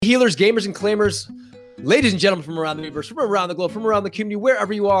Healers, gamers, and claimers, ladies and gentlemen from around the universe, from around the globe, from around the community,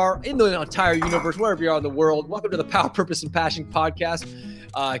 wherever you are in the entire universe, wherever you are in the world, welcome to the Power, Purpose, and Passion podcast.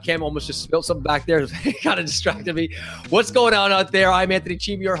 Cam almost just spilled something back there. It kind of distracted me. What's going on out there? I'm Anthony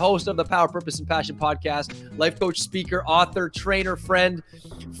Chimi, your host of the Power, Purpose, and Passion podcast, life coach, speaker, author, trainer, friend,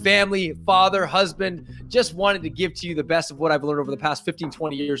 family, father, husband. Just wanted to give to you the best of what I've learned over the past 15,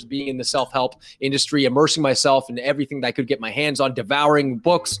 20 years being in the self-help industry, immersing myself in everything that I could get my hands on, devouring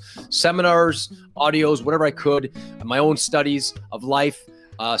books, seminars, audios, whatever I could, my own studies of life,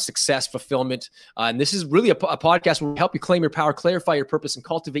 success, fulfillment. And this is really a podcast where we help you claim your power, clarify your purpose, and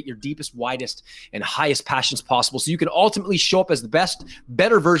cultivate your deepest, widest, and highest passions possible so you can ultimately show up as the best,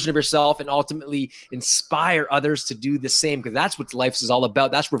 better version of yourself and ultimately inspire others to do the same, because that's what life is all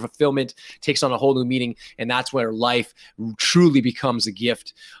about. That's where fulfillment takes on a whole new meaning, and that's where life truly becomes a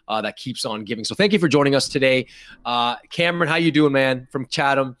gift that keeps on giving. So thank you for joining us today. Cameron, how you doing, man, from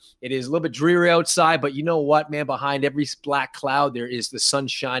Chatham? It is a little bit dreary outside, but you know what, man? Behind every black cloud, there is the sun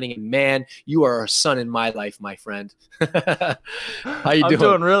shining, and man, you are a sun in my life, my friend. How you doing? I'm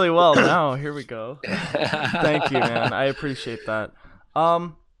doing really well now. Here we go. Thank you, man. I appreciate that.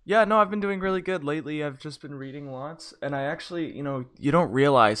 Yeah, no, I've been doing really good lately. I've just been reading lots, and I actually, you don't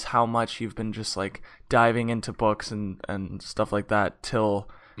realize how much you've been just like diving into books and stuff like that till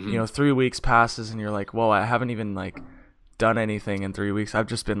 3 weeks passes and you're like, whoa, I haven't even like done anything in 3 weeks. I've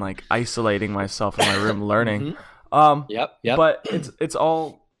just been like isolating myself in my room learning. Yep. But it's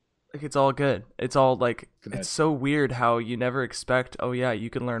all good. It's all like, it's so weird how you never expect, oh yeah,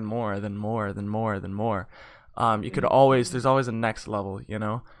 you can learn more than more. You could always, there's always a next level,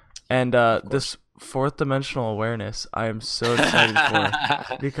 and this fourth dimensional awareness, I am so excited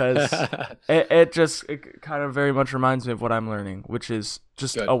for, because it kind of very much reminds me of what I'm learning, which is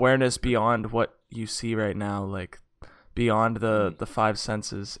just awareness beyond what you see right now, like beyond the five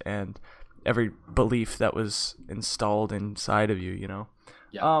senses and every belief that was installed inside of you,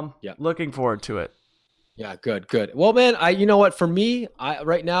 Looking forward to it. Yeah, good. Well, man, you know what, for me,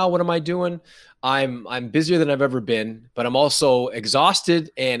 right now, what am I doing? I'm busier than I've ever been, but I'm also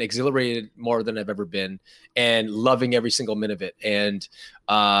exhausted and exhilarated more than I've ever been, and loving every single minute of it. And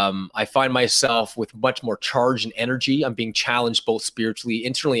I find myself with much more charge and energy. I'm being challenged both spiritually,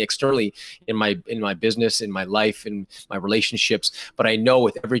 internally, externally, in my business, in my life, in my relationships. But I know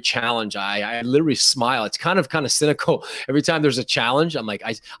with every challenge, I literally smile. It's kind of cynical. Every time there's a challenge, I'm like,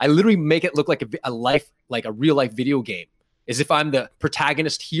 I literally make it look like a real life video game, as if I'm the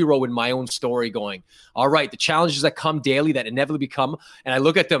protagonist hero in my own story, going, all right, the challenges that come daily, that inevitably come, and I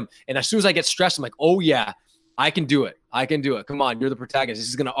look at them, and as soon as I get stressed, I'm like, oh yeah, I can do it. Come on, you're the protagonist. This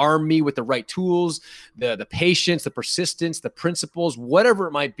is going to arm me with the right tools, the patience, the persistence, the principles, whatever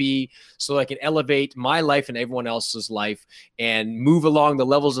it might be, so I can elevate my life and everyone else's life and move along the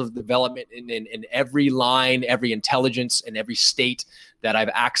levels of development in every line, every intelligence, and every state that I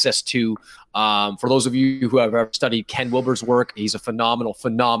have access to. For those of you who have ever studied Ken Wilber's work, he's a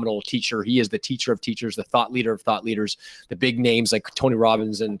phenomenal teacher. He is the teacher of teachers, the thought leader of thought leaders, the big names like Tony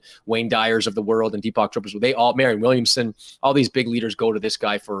Robbins and Wayne Dyers of the world and Deepak Chopra. They all, Marianne Williamson, all these big leaders go to this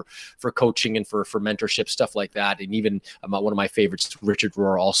guy for coaching and for mentorship, stuff like that. And even one of my favorites, Richard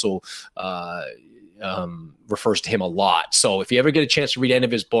Rohr, also refers to him a lot. So if you ever get a chance to read any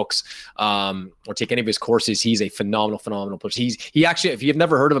of his books or take any of his courses, he's a phenomenal person. He actually, if you've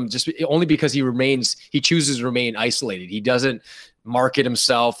never heard of him, just only because he chooses to remain isolated. He doesn't market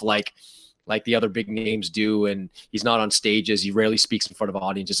himself like the other big names do, and he's not on stages. He rarely speaks in front of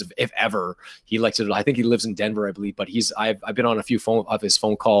audiences, if ever. He likes it. I think he lives in Denver, I believe, but I've been on a few of his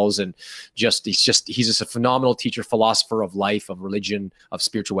phone calls, and he's just a phenomenal teacher, philosopher of life, of religion, of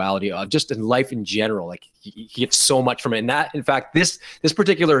spirituality, just in life in general. Like he gets so much from it. And that, in fact, this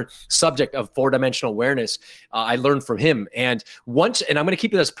particular subject of four-dimensional awareness, I learned from him. And I'm going to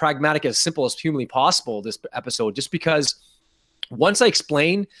keep it as pragmatic, as simple as humanly possible, this episode, just because once I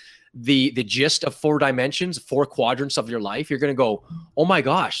explain the gist of four dimensions, four quadrants of your life, you're going to go, oh my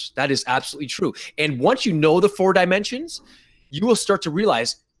gosh, that is absolutely true. And once you know the four dimensions, you will start to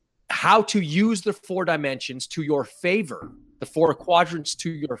realize how to use the four dimensions to your favor, the four quadrants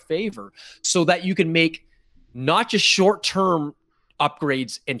to your favor, so that you can make not just short-term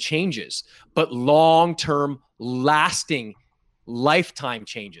upgrades and changes, but long-term, lasting, lifetime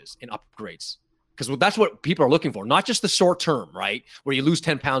changes and upgrades. Because that's what people are looking for, not just the short term, right? Where you lose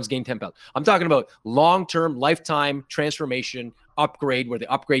 10 pounds, gain 10 pounds. I'm talking about long-term, lifetime transformation, upgrade where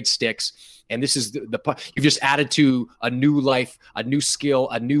the upgrade sticks. And this is you've just added to a new life, a new skill,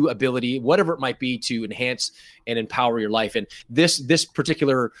 a new ability, whatever it might be, to enhance and empower your life. And this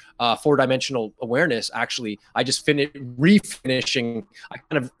particular 4-dimensional awareness, actually, I just refinishing.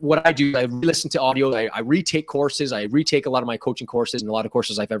 What I do, I listen to audio, I retake courses, I retake a lot of my coaching courses and a lot of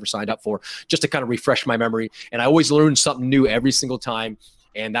courses I've ever signed up for, just to kind of refresh my memory. And I always learn something new every single time.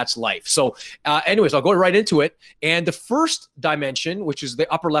 And that's life. So anyways, I'll go right into it. And the first dimension, which is the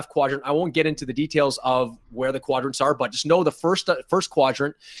upper left quadrant, I won't get into the details of where the quadrants are, but just know the first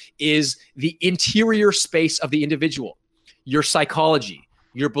quadrant is the interior space of the individual, your psychology,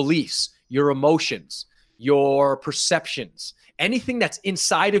 your beliefs, your emotions, your perceptions, anything that's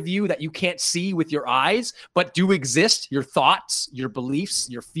inside of you that you can't see with your eyes, but do exist, your thoughts, your beliefs,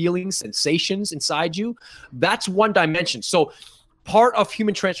 your feelings, sensations inside you. That's one dimension. So part of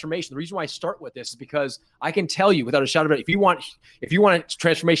human transformation, the reason why I start with this is because I can tell you without a shadow of a doubt, if you want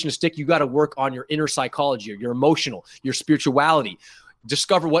transformation to stick, you got to work on your inner psychology, or your emotional, your spirituality.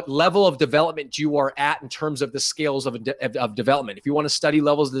 Discover what level of development you are at in terms of the scales of development. If you want to study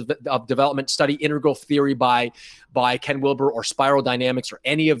levels of development, study integral theory by Ken Wilber, or spiral dynamics, or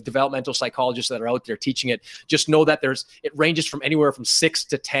any of developmental psychologists that are out there teaching it. Just know that it ranges from anywhere from 6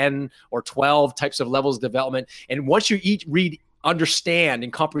 to 10 or 12 types of levels of development. And once you understand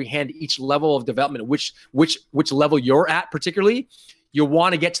and comprehend each level of development, which level you're at particularly, you'll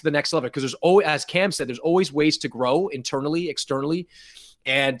want to get to the next level, because as Cam said, there's always ways to grow internally, externally.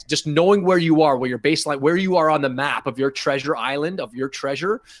 And just knowing where you are, where your baseline, where you are on the map of your treasure island, of the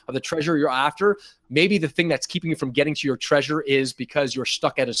treasure you're after. Maybe the thing that's keeping you from getting to your treasure is because you're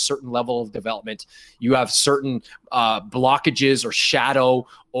stuck at a certain level of development. You have certain blockages or shadow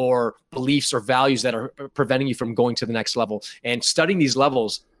or beliefs or values that are preventing you from going to the next level. And studying these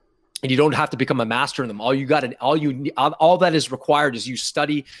levels, and you don't have to become a master in them. All that is required is you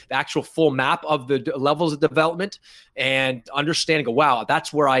study the actual full map of the levels of development and understanding, wow,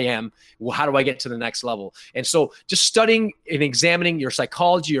 that's where I am. Well, how do I get to the next level? And so just studying and examining your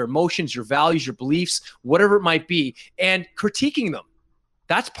psychology, your emotions, your values, your beliefs, whatever it might be, and critiquing them.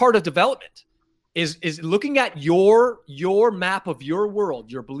 That's part of development. Is looking at your map of your world,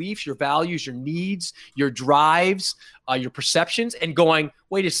 your beliefs, your values, your needs, your drives, your perceptions, and going,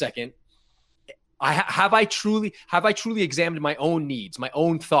 wait a second, have I truly examined my own needs, my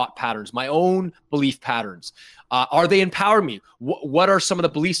own thought patterns, my own belief patterns? Are they empowering me? What are some of the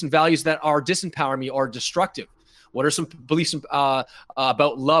beliefs and values that are disempowering me or destructive? What are some beliefs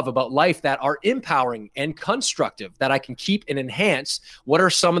about love, about life, that are empowering and constructive that I can keep and enhance? What are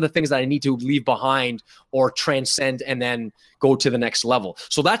some of the things that I need to leave behind or transcend and then go to the next level?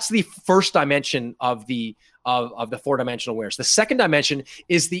 So that's the first dimension of the 4-dimensional awareness. The second dimension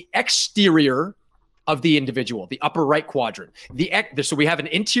is the exterior of the individual, the upper right quadrant. So we have an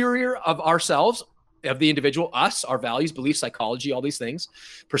interior of ourselves, of the individual, us, our values, beliefs, psychology, all these things,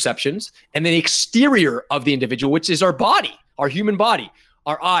 perceptions, and then the exterior of the individual, which is our body, our human body,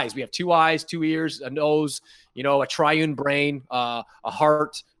 our eyes. We have 2 eyes, 2 ears, a nose, a triune brain, a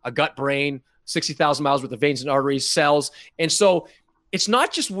heart, a gut brain, 60,000 miles worth of veins and arteries, cells. And so it's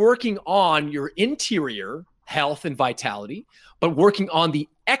not just working on your interior health and vitality, but working on the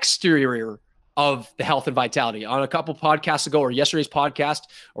exterior of the health and vitality. On a couple podcasts ago, or yesterday's podcast,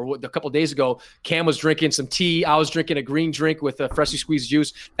 or a couple of days ago, Cam was drinking some tea. I was drinking a green drink with a freshly squeezed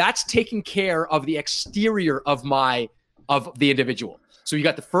juice. That's taking care of the exterior of the individual. So you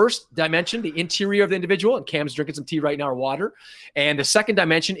got the first dimension, the interior of the individual, and Cam's drinking some tea right now, or water. And the second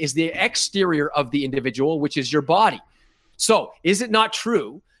dimension is the exterior of the individual, which is your body. So is it not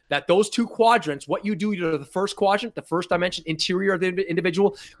true that those 2 quadrants, what you do to the first quadrant, the first dimension, interior of the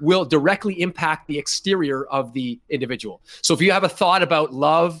individual, will directly impact the exterior of the individual? So if you have a thought about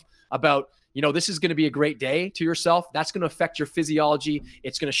love, about, this is going to be a great day to yourself, that's going to affect your physiology.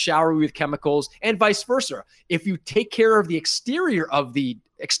 It's going to shower you with chemicals, and vice versa. If you take care of the exterior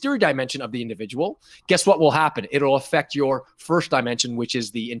dimension of the individual, guess what will happen? It'll affect your first dimension, which is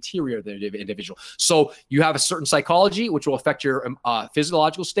the interior of the individual. So you have a certain psychology, which will affect your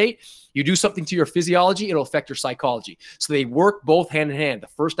physiological state. You do something to your physiology, it'll affect your psychology. So they work both hand in hand. The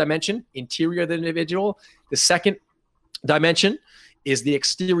first dimension, interior of the individual. The second dimension is the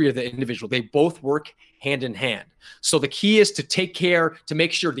exterior of the individual. They both work hand in hand. So the key is to take care, to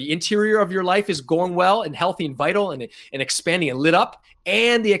make sure the interior of your life is going well and healthy and vital and expanding and lit up,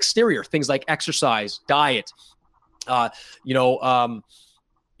 and the exterior, things like exercise, diet,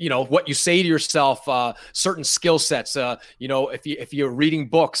 what you say to yourself, certain skill sets, if you're reading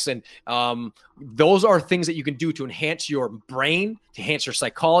books, and those are things that you can do to enhance your brain, to enhance your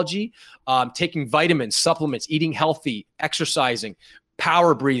psychology, taking vitamins, supplements, eating healthy, exercising,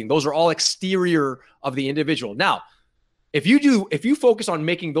 power breathing. Those are all exterior of the individual. Now, if you focus on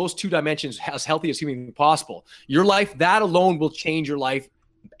making those two dimensions as healthy as humanly possible, your life, that alone will change your life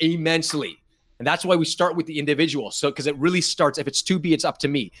immensely. And that's why we start with the individual. So, because it really starts, if it's to be, it's up to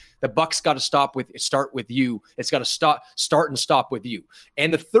me. The buck's got to start with you. It's got to start and stop with you.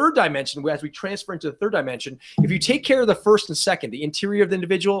 And the third dimension, as we transfer into the third dimension, if you take care of the first and second, the interior of the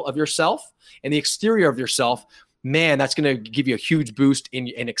individual, of yourself, and the exterior of yourself, man, that's going to give you a huge boost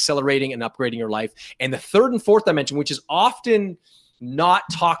in accelerating and upgrading your life. And the third and fourth dimension, which is often not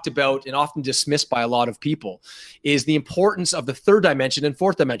talked about and often dismissed by a lot of people, is the importance of the third dimension and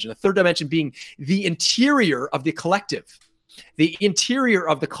fourth dimension. The third dimension being the interior of the collective, the interior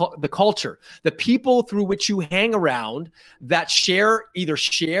of the culture, the people through which you hang around that either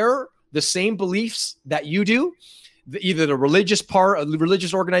share the same beliefs that you do, either the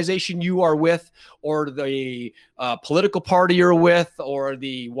religious organization you are with, or the political party you're with, or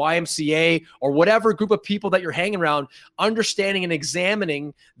the YMCA, or whatever group of people that you're hanging around, understanding and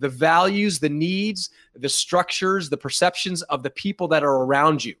examining the values, the needs, the structures, the perceptions of the people that are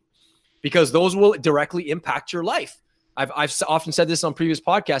around you, because those will directly impact your life. I've often said this on previous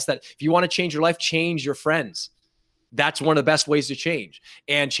podcasts, that if you want to change your life, change your friends. That's one of the best ways to change,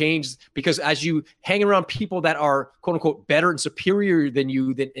 because as you hang around people that are quote unquote better and superior than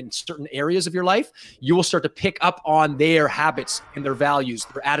you in certain areas of your life, you will start to pick up on their habits and their values,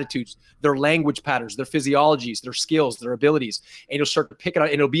 their attitudes, their language patterns, their physiologies, their skills, their abilities, and you'll start to pick it up,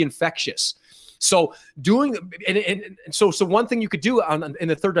 and it'll be infectious. So so one thing you could do in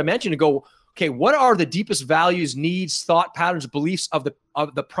the third dimension to go, okay, what are the deepest values, needs, thought patterns, beliefs of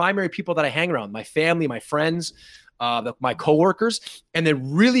the primary people that I hang around, my family, my friends, my coworkers, and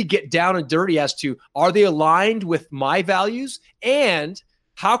then really get down and dirty as to, are they aligned with my values, and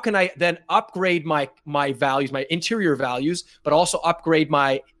how can I then upgrade my values, my interior values, but also upgrade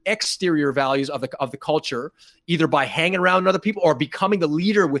my exterior values of the culture, either by hanging around other people or becoming the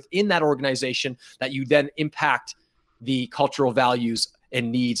leader within that organization, that you then impact the cultural values and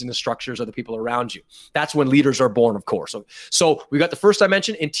needs and the structures of the people around you. That's when leaders are born, of course. So we got the first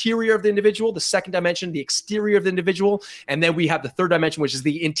dimension, interior of the individual, the second dimension, the exterior of the individual, and then we have the third dimension, which is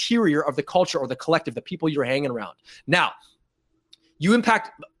the interior of the culture or the collective, the people you're hanging around. Now, you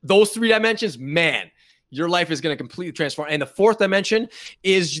impact those three dimensions, man, your life is going to completely transform. And the fourth dimension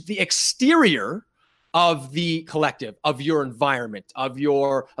is the exterior of the collective, of your environment, of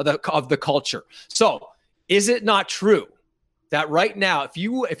the culture. So is it not true that right now,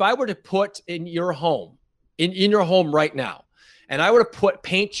 if I were to put in your home, in your home right now, and I were to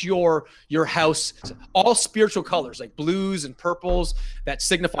paint your house all spiritual colors, like blues and purples that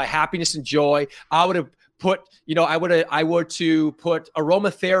signify happiness and joy, I would have put, I would to put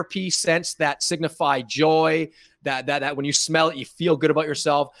aromatherapy scents that signify joy, that when you smell it, you feel good about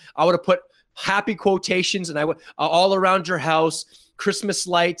yourself. I would have put happy quotations, and I would all around your house, Christmas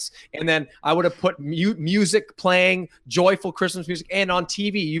lights, and then I would have put music playing, joyful Christmas music. And on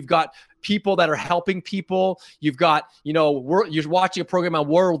TV, you've got people that are helping people. You've got, you're watching a program on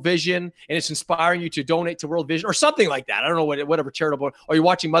World Vision, and it's inspiring you to donate to World Vision or something like that. I don't know, whatever charitable. Or you're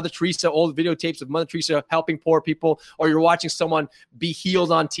watching Mother Teresa, old videotapes of Mother Teresa helping poor people, or you're watching someone be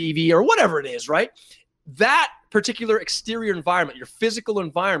healed on TV, or whatever it is, right? That particular exterior environment, your physical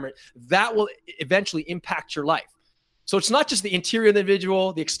environment, that will eventually impact your life. So it's not just the interior of the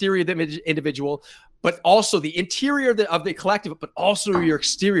individual, the exterior of the individual, but also the interior of the collective, but also your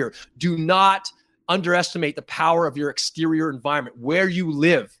exterior. Do not underestimate the power of your exterior environment, where you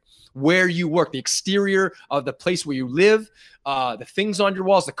live, where you work, the exterior of the place where you live, the things on your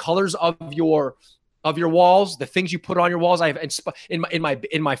walls, the colors of your walls, the things you put on your walls. I have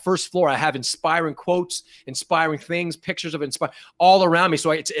in my first floor, I have inspiring quotes, inspiring things, pictures of inspire all around me.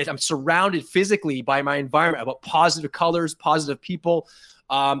 So I'm surrounded physically by my environment about positive colors, positive people.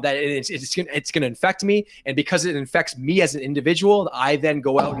 That it's going to infect me, and because it infects me as an individual, I then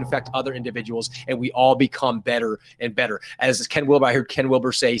go out and infect other individuals, and we all become better and better. As Ken Wilber, I heard Ken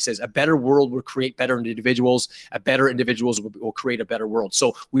Wilber say, he says, a better world will create better individuals. A better individuals will create a better world.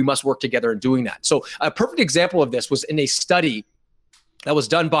 So we must work together in doing that. So a perfect example of this was in a study that was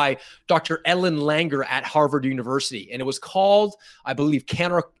done by Dr. Ellen Langer at Harvard University, and it was called, I believe,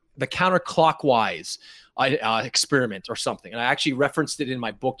 the counterclockwise experiment or something. And I actually referenced it in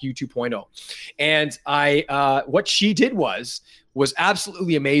my book, U 2.0. And what she did was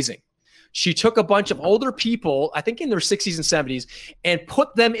absolutely amazing. she took a bunch of older people, I think in their 60s and 70s, and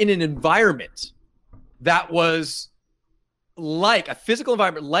put them in an environment that was like a physical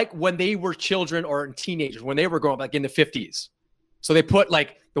environment, like when they were children or teenagers, when they were growing up, like in the 50s. So they put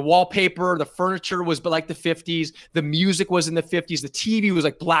like the wallpaper, the furniture was like the 50s, the music was in the 50s, the TV was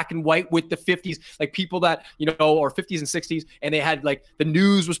like black and white with the 50s, like people that, you know, or 50s and 60s, and they had like the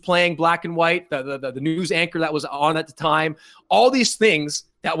news was playing black and white, the news anchor that was on at the time, all these things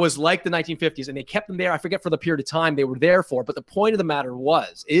that was like the 1950s, and they kept them there. I forget for the period of time they were there for, but the point of the matter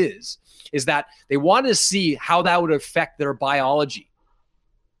is that they wanted to see how that would affect their biology.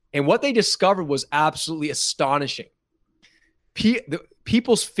 And what they discovered was absolutely astonishing.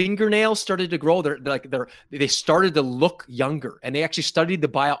 People's fingernails started to grow. They started to look younger, and they actually studied the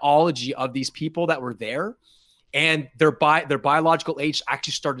biology of these people that were there, and their biological age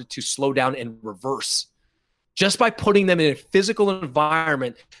actually started to slow down and reverse just by putting them in a physical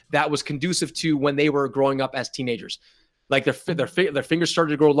environment that was conducive to when they were growing up as teenagers. Like their fingers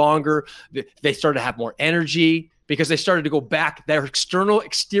started to grow longer. They started to have more energy because they started to go back. Their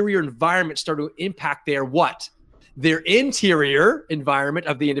exterior environment started to impact their interior environment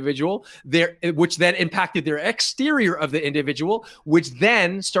of the individual, which then impacted their exterior of the individual, which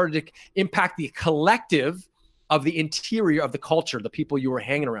then started to impact the collective of the interior of the culture, the people you were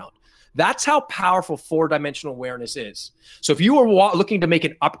hanging around. That's how powerful 4-dimensional awareness is. So if you are looking to make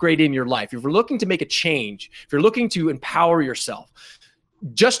an upgrade in your life, if you're looking to make a change, if you're looking to empower yourself,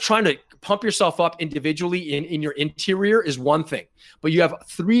 just trying to pump yourself up individually in your interior is one thing, but you have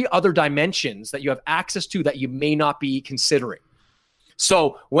 3 other dimensions that you have access to that you may not be considering.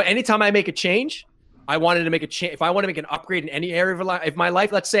 So anytime I make a change, I wanted to make a change. If I want to make an upgrade in any area of my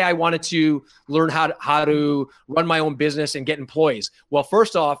life, let's say I wanted to learn how to run my own business and get employees. Well,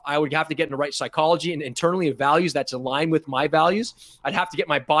 first off, I would have to get in the right psychology and internally values that's aligned with my values. I'd have to get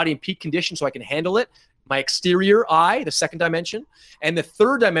my body in peak condition so I can handle it. My exterior eye, the 2nd dimension, and the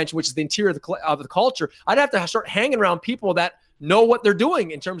 3rd dimension, which is the interior of the culture. I'd have to start hanging around people that know what they're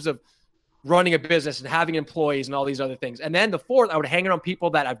doing in terms of running a business and having employees and all these other things. And then the 4th, I would hang around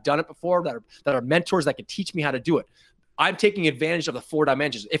people that have done it before, that are mentors that can teach me how to do it. I'm taking advantage of the 4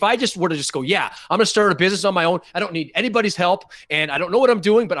 dimensions. If I just were to just go, yeah, I'm going to start a business on my own, I don't need anybody's help, and I don't know what I'm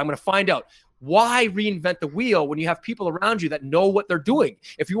doing, but I'm going to find out. Why reinvent the wheel when you have people around you that know what they're doing?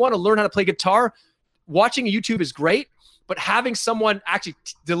 If you want to learn how to play guitar, watching YouTube is great, but having someone actually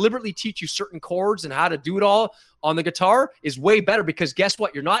deliberately teach you certain chords and how to do it all on the guitar is way better, because guess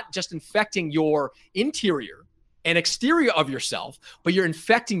what? You're not just infecting your interior and exterior of yourself, but you're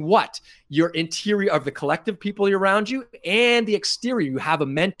infecting what? Your interior of the collective people around you and the exterior. You have a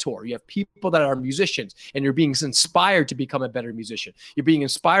mentor. You have people that are musicians, and you're being inspired to become a better musician. You're being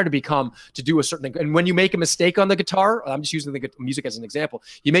inspired to do a certain thing. And when you make a mistake on the guitar, I'm just using the music as an example.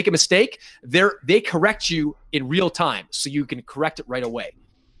 You make a mistake, they correct you in real time, so you can correct it right away.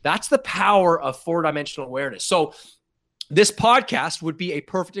 That's the power of 4-dimensional awareness. So this podcast would be a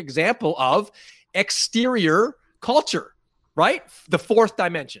perfect example of exterior culture, right? The 4th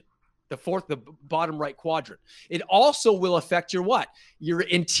dimension, the bottom right quadrant. It also will affect your what? Your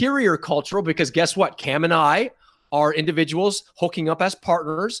interior cultural, because guess what? Cam and I are individuals hooking up as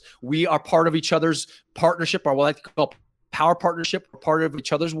partners. We are part of each other's partnership, or what I like to call power partnership. We're part of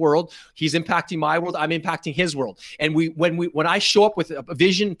each other's world. He's impacting my world. I'm impacting his world. And when I show up with a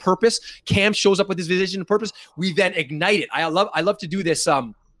vision, purpose, Cam shows up with his vision and purpose, we then ignite it. I love to do this.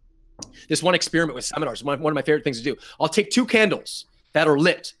 This one experiment with seminars, one of my favorite things to do. I'll take 2 candles that are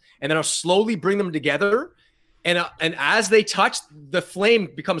lit, and then I'll slowly bring them together. And as they touch, the flame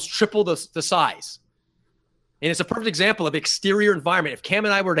becomes triple the size. And it's a perfect example of exterior environment. If Cam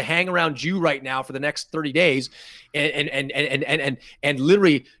and I were to hang around you right now for the next 30 days and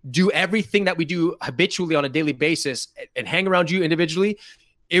literally do everything that we do habitually on a daily basis and hang around you individually,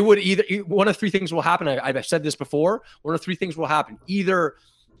 it would one of 3 things will happen. I've said this before. One of 3 things will happen. Either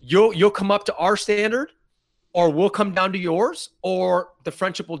you'll come up to our standard, or we'll come down to yours, or the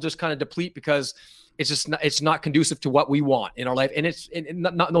friendship will just kind of deplete because it's not conducive to what we want in our life. And it's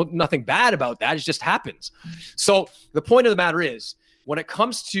nothing bad about that. It just happens. So the point of the matter is, when it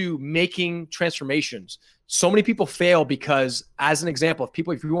comes to making transformations, so many people fail because, as an example,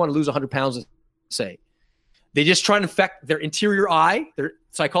 if you want to lose 100 pounds, let's say, they just try to affect their interior eye, their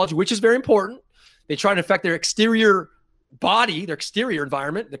psychology, which is very important. They try to affect their exterior body, their exterior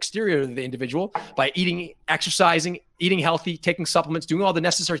environment, the exterior of the individual, by eating, exercising, eating healthy, taking supplements, doing all the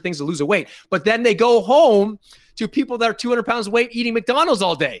necessary things to lose a weight. But then they go home to people that are 200 pounds of weight eating McDonald's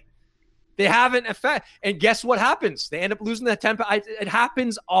all day. They haven't affect. And guess what happens? They end up losing that temper. It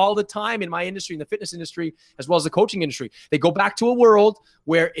happens all the time in my industry, in the fitness industry, as well as the coaching industry. They go back to a world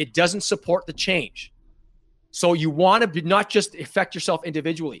where it doesn't support the change. So you want to not just affect yourself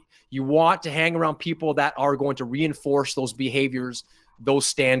individually. You want to hang around people that are going to reinforce those behaviors, those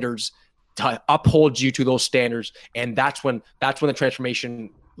standards, to uphold you to those standards. And that's when the transformation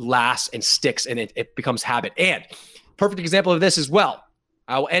lasts and sticks, and it becomes habit. And perfect example of this as well.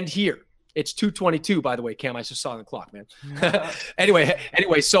 I'll end here. It's 2:22, by the way, Cam. I just saw on the clock, man.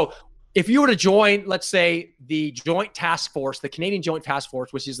 Anyway, so if you were to join, let's say, the Joint Task Force, the Canadian Joint Task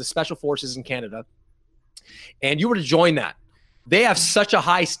Force, which is the special forces in Canada, and you were to join that, they have such a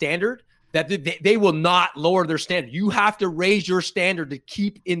high standard that they will not lower their standard. You have to raise your standard to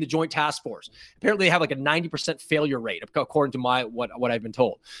keep in the Joint Task Force. Apparently, they have like a 90% failure rate, according to what I've been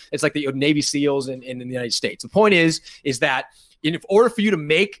told. It's like the Navy SEALs in the United States. The point is that in order for you to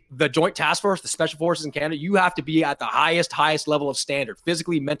make the Joint Task Force, the Special Forces in Canada, you have to be at the highest level of standard,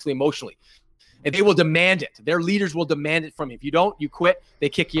 physically, mentally, emotionally. And they will demand it. Their leaders will demand it from you. If you don't, you quit, they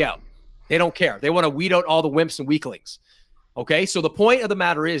kick you out. They don't care. They want to weed out all the wimps and weaklings. Okay? So the point of the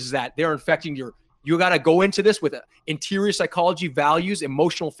matter is that they're infecting you got to go into this with interior psychology, values,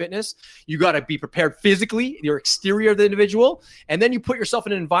 emotional fitness. You got to be prepared physically, your exterior of the individual. And then you put yourself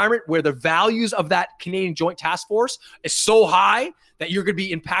in an environment where the values of that Canadian Joint Task Force is so high that you're going to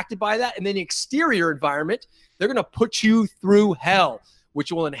be impacted by that. And then the exterior environment, they're going to put you through hell,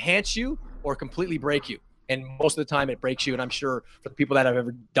 which will enhance you or completely break you. And most of the time it breaks you. And I'm sure for the people that have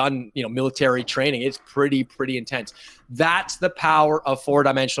ever done, military training, it's pretty intense. That's the power of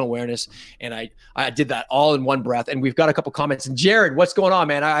 4-dimensional awareness. And I did that all in one breath. And we've got a couple comments. And Jared, what's going on,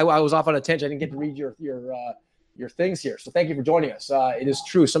 man? I was off on a tangent. I didn't get to read your things here. So thank you for joining us. It is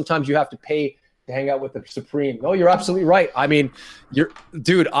true. Sometimes you have to pay to hang out with the Supreme. No, you're absolutely right. I mean,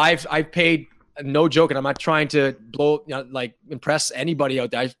 dude, I've paid, no joke, and I'm not trying to impress anybody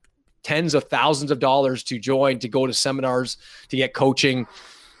out there. I've tens of thousands of dollars to join, to go to seminars, to get coaching,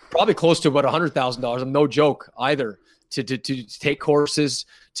 probably close to about $100,000. I'm no joke either, to take courses,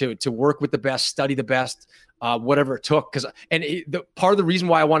 to work with the best, study the best, whatever it took. Part of the reason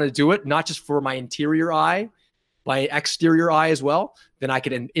why I wanted to do it, not just for my interior eye, my exterior eye as well, then I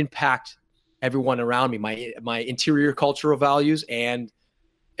could impact everyone around me, my interior cultural values and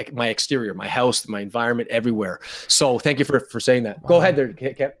my exterior, my house, my environment, everywhere. So thank you for saying that. Go ahead there,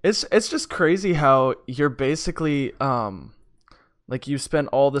 Kev. It's just crazy how you're basically like you spent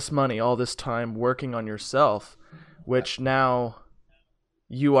all this money, all this time working on yourself, which now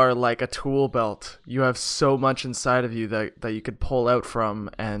you are like a tool belt. You have so much inside of you that you could pull out from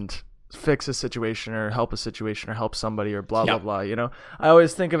and fix a situation or help a situation or help somebody or blah, blah, blah. I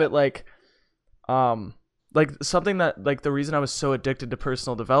always think of it like something that, like, the reason I was so addicted to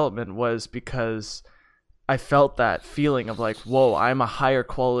personal development was because I felt that feeling of like, whoa, I'm a higher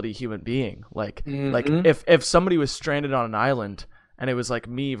quality human being. Like if somebody was stranded on an island and it was like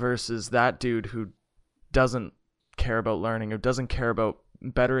me versus that dude who doesn't care about learning or doesn't care about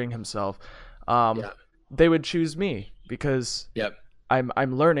bettering himself, they would choose me because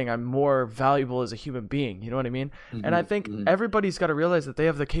I'm learning. I'm more valuable as a human being. You know what I mean? And I think everybody's got to realize that they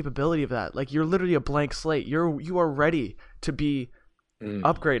have the capability of that. Like, you're literally a blank slate. You are ready to be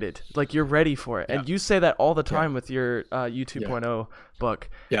upgraded. Like, you're ready for it. And you say that all the time with your U 2.0 book.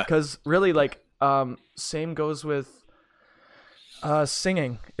 Yeah. Because really, like, same goes with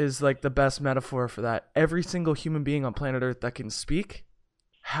singing is like the best metaphor for that. Every single human being on planet Earth that can speak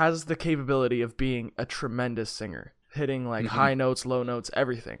has the capability of being a tremendous singer. Hitting like high notes, low notes,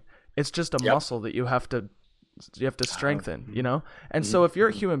 everything. It's just a muscle that you have to strengthen, And so if you're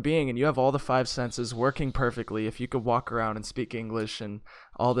a human being and you have all the 5 senses working perfectly, if you could walk around and speak English and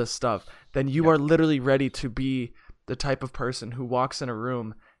all this stuff, then you are literally ready to be the type of person who walks in a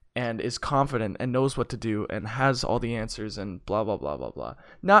room and is confident and knows what to do and has all the answers and blah, blah, blah, blah, blah.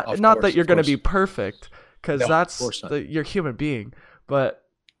 Not that you're going to be perfect, because you're a human being, but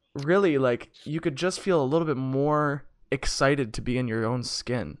really, like, you could just feel a little bit more excited to be in your own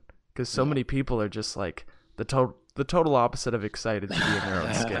skin, because so many people are just like the total opposite of excited to be in their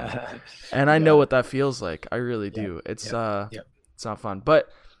own skin. And I know what that feels like. I really do. It's not fun. But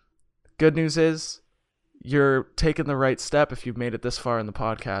good news is you're taking the right step if you've made it this far in the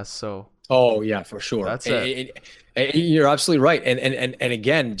podcast. So oh yeah, for sure. That's it. You're absolutely right. And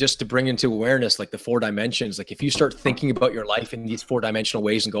again, just to bring into awareness, like the 4 dimensions, like if you start thinking about your life in these 4-dimensional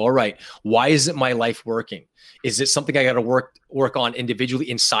ways and go, all right, why isn't my life working? Is it something I got to work on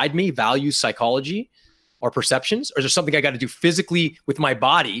individually inside me, values, psychology, or perceptions? Or is there something I got to do physically with my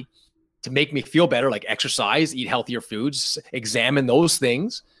body to make me feel better, like exercise, eat healthier foods, examine those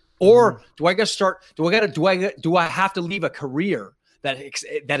things? Or do I have to leave a career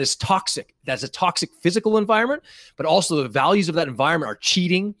that is toxic, that's a toxic physical environment, but also the values of that environment are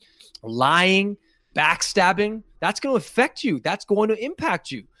cheating, lying, backstabbing. That's going to affect you. That's going to impact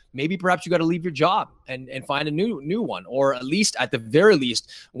you. Maybe perhaps you got to leave your job and find a new one, or at the very least,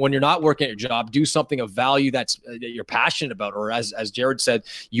 when you're not working at your job, do something of value that you're passionate about. Or as Jared said,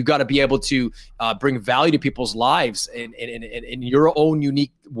 you got to be able to bring value to people's lives in your own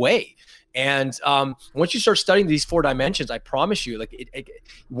unique way. And once you start studying these 4 dimensions, I promise you,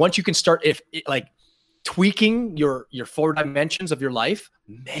 once you can start tweaking your 4 dimensions of your life,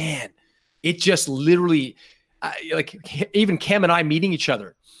 man, it just literally even Cam and I meeting each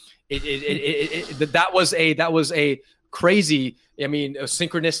other. That was a crazy, a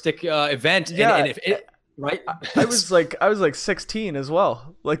synchronistic event. Yeah. And right. I was like 16 as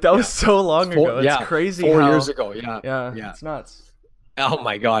well. Like that was so long ago. It's crazy. 4 years ago. Yeah. It's nuts. Oh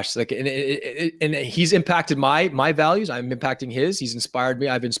my gosh. And he's impacted my values. I'm impacting his. He's inspired me.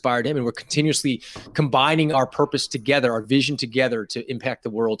 I've inspired him. And we're continuously combining our purpose together, our vision together to impact the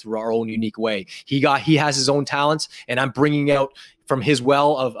world through our own unique way. He has his own talents, and I'm bringing out from his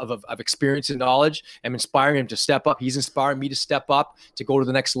well of experience and knowledge. I'm inspiring him to step up. He's inspiring me to step up, to go to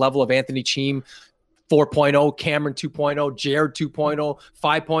the next level of Anthony Cheam 4.0, Cameron 2.0, Jared 2.0,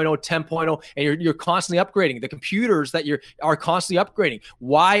 5.0, 10.0, and you're constantly upgrading. The computers that are constantly upgrading.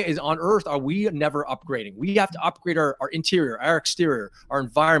 Why on earth are we never upgrading? We have to upgrade our interior, our exterior, our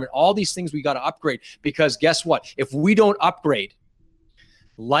environment, all these things we got to upgrade, because guess what? If we don't upgrade,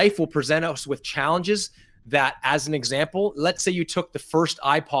 life will present us with challenges that, as an example, let's say you took the first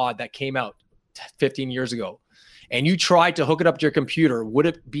iPod that came out 15 years ago, and you tried to hook it up to your computer, would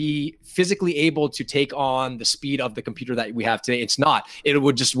it be physically able to take on the speed of the computer that we have today? It's not. It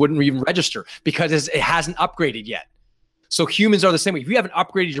wouldn't even register, because it hasn't upgraded yet. So humans are the same way. If you haven't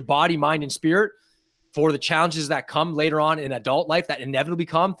upgraded your body, mind, and spirit for the challenges that come later on in adult life, that inevitably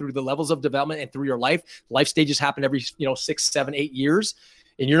come through the levels of development and through your life stages happen every 6, 7, 8 years,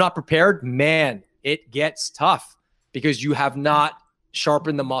 and you're not prepared, man, it gets tough, because you have not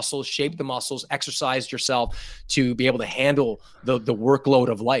sharpen the muscles, shape the muscles, exercise yourself to be able to handle the workload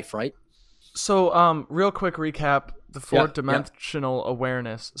of life, right? So real quick recap, the 4-dimensional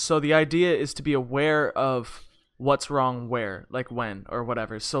awareness. So the idea is to be aware of what's wrong where, like when or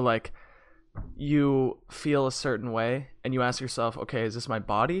whatever. So like you feel a certain way and you ask yourself, okay, is this my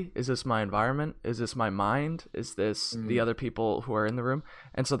body? Is this my environment? Is this my mind? Is this the other people who are in the room?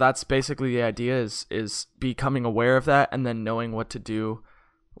 And so that's basically the idea, is becoming aware of that and then knowing what to do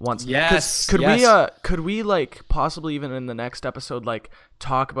once. Yes. Could we like possibly even in the next episode, like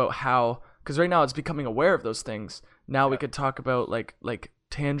talk about how, because right now it's becoming aware of those things. Now we could talk about like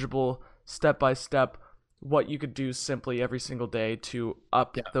tangible, step-by-step, what you could do simply every single day to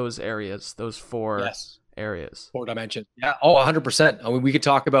up those areas, those 4 areas. 4 dimensions. Yeah. Oh, 100%. I mean, we could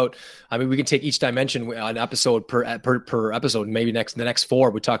talk about, we can take each dimension an episode per episode. Maybe the next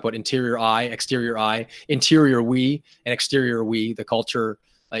 4, we talk about interior I, interior we, and exterior we, the culture,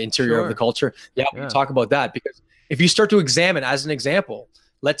 interior of the culture. Yeah. We can talk about that, because if you start to examine, as an example,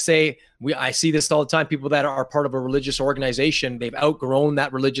 let's say I see this all the time, people that are part of a religious organization, they've outgrown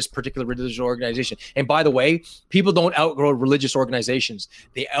that particular religious organization. And by the way, people don't outgrow religious organizations.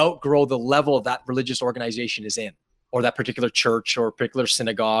 They outgrow the level that religious organization is in, or that particular church or particular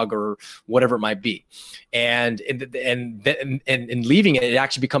synagogue or whatever it might be. And leaving it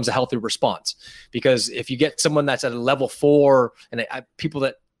actually becomes a healthy response, because if you get someone that's at a level 4, and people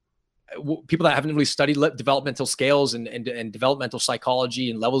that haven't really studied developmental scales and developmental psychology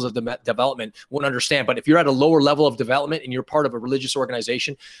and levels of development won't understand. But if you're at a lower level of development and you're part of a religious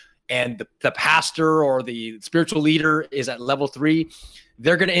organization, and the pastor or the spiritual leader is at level 3,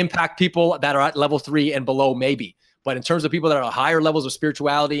 they're going to impact people that are at level 3 and below, maybe. But in terms of people that are at higher levels of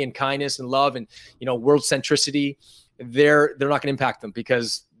spirituality and kindness and love and world centricity, they're not going to impact them,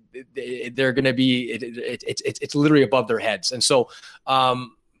 because they're going to be it's literally above their heads. And so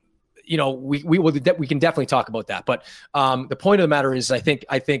we can definitely talk about that. But the point of the matter is, I think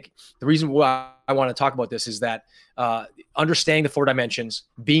the reason why I want to talk about this is that understanding the 4 dimensions,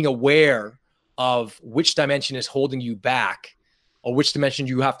 being aware of which dimension is holding you back, or which dimension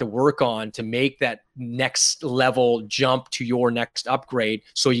you have to work on to make that next level jump to your next upgrade,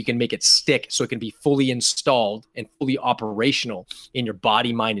 so you can make it stick, so it can be fully installed and fully operational in your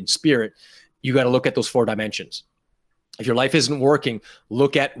body, mind, and spirit. You got to look at those 4 dimensions. If your life isn't working,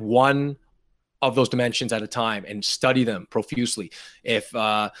 look at one of those dimensions at a time and study them profusely. If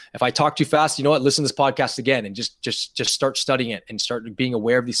I talk too fast, you know what? Listen to this podcast again and just start studying it and start being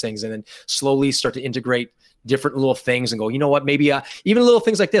aware of these things, and then slowly start to integrate different little things and go, you know what, maybe even little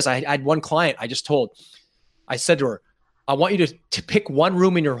things like this. I had one client I said to her, I want you to pick one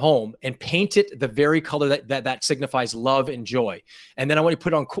room in your home and paint it the very color that signifies love and joy. And then I want you to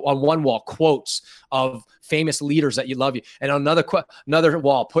put on one wall quotes of famous leaders that you love you. And on another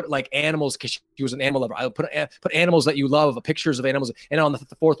wall, put like animals, because she was an animal lover. I put animals that you love, pictures of animals. And on the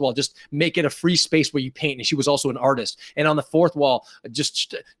fourth wall, just make it a free space where you paint. And she was also an artist. And on the fourth wall,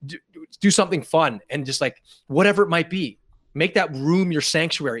 just do something fun and just like whatever it might be. Make that room your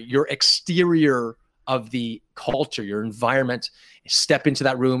sanctuary, your exterior of the culture, your environment. Step into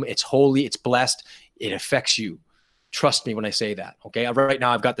that room. It's holy. It's blessed. It affects you. Trust me when I say that. Okay. Right now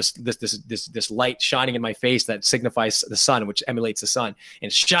I've got this light shining in my face that signifies the sun, which emulates the sun, and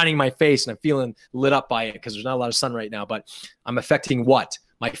it's shining in my face, and I'm feeling lit up by it because there's not a lot of sun right now. But I'm affecting what?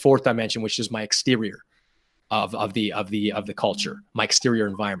 My fourth dimension, which is my exterior of the culture, my exterior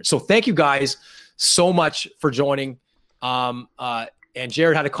environment. So thank you guys so much for joining. And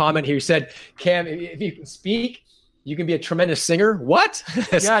Jared had a comment here. He said, Cam, if you can speak, you can be a tremendous singer. What?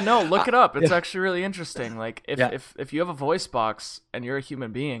 Yeah, no, look it up. It's actually really interesting. Like if you have a voice box and you're a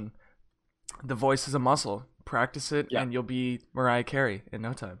human being, the voice is a muscle. Practice it and you'll be Mariah Carey in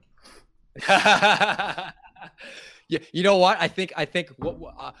no time. Yeah, you know what? I think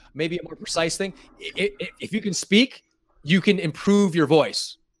maybe a more precise thing. If you can speak, you can improve your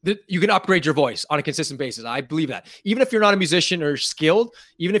voice. You can upgrade your voice on a consistent basis. I believe that. Even if you're not a musician or skilled,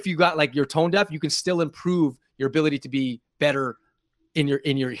 even if you got like you're tone deaf, you can still improve your ability to be better in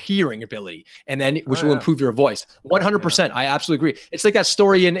your hearing ability, and then which will improve your voice. 100%. I absolutely agree. It's like that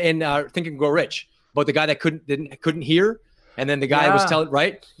story in Think and Grow Rich about the guy that couldn't hear, and then the guy was telling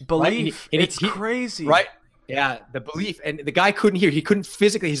belief. Right? It's crazy, right? Yeah, the belief, and the guy couldn't hear. He couldn't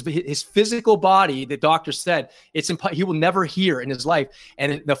physically. His physical body, the doctor said, he will never hear in his life.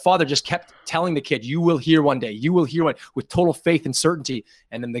 And the father just kept telling the kid, "You will hear one day. You will hear one," with total faith and certainty.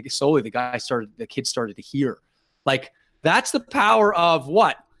 And then slowly, the kid started to hear. Like that's the power of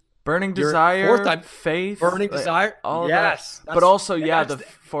what? Burning desire, faith, burning desire. All of that. But also, the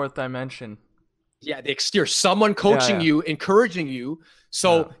fourth dimension. Yeah, the exterior. Someone coaching you, encouraging you.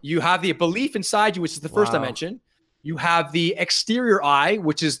 So you have the belief inside you, which is the first dimension. You have the exterior eye,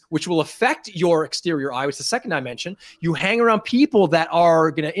 which will affect your exterior eye, which is the second dimension. You hang around people that are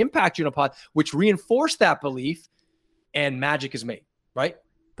going to impact you in a pod, which reinforce that belief, and magic is made, right?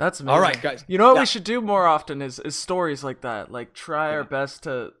 That's amazing. All right, guys. You know what we should do more often is stories like that. Like try our best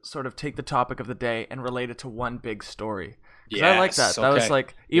to sort of take the topic of the day and relate it to one big story. Yes, I like that. That was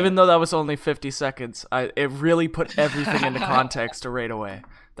like, even though that was only 50 seconds, it really put everything into context right away.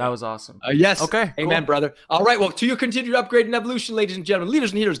 That was awesome. Yes. Okay. Amen, brother. All right. Well, to your continued upgrade and evolution, ladies and gentlemen,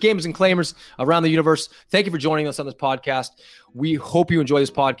 leaders and healers, gamers and claimers around the universe, thank you for joining us on this podcast. We hope you enjoy this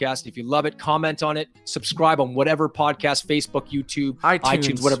podcast. If you love it, comment on it, subscribe on whatever podcast, Facebook, YouTube,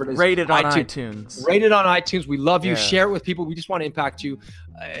 iTunes, whatever it is. Rate it on iTunes. Rate it on iTunes. We love you. Share it with people. We just want to impact you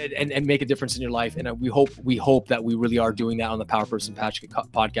and make a difference in your life. And we hope that we really are doing that on the Power, Purpose, and Passion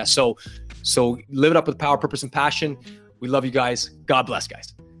podcast. So live it up with power, purpose, and passion. We love you guys. God bless,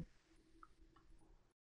 guys.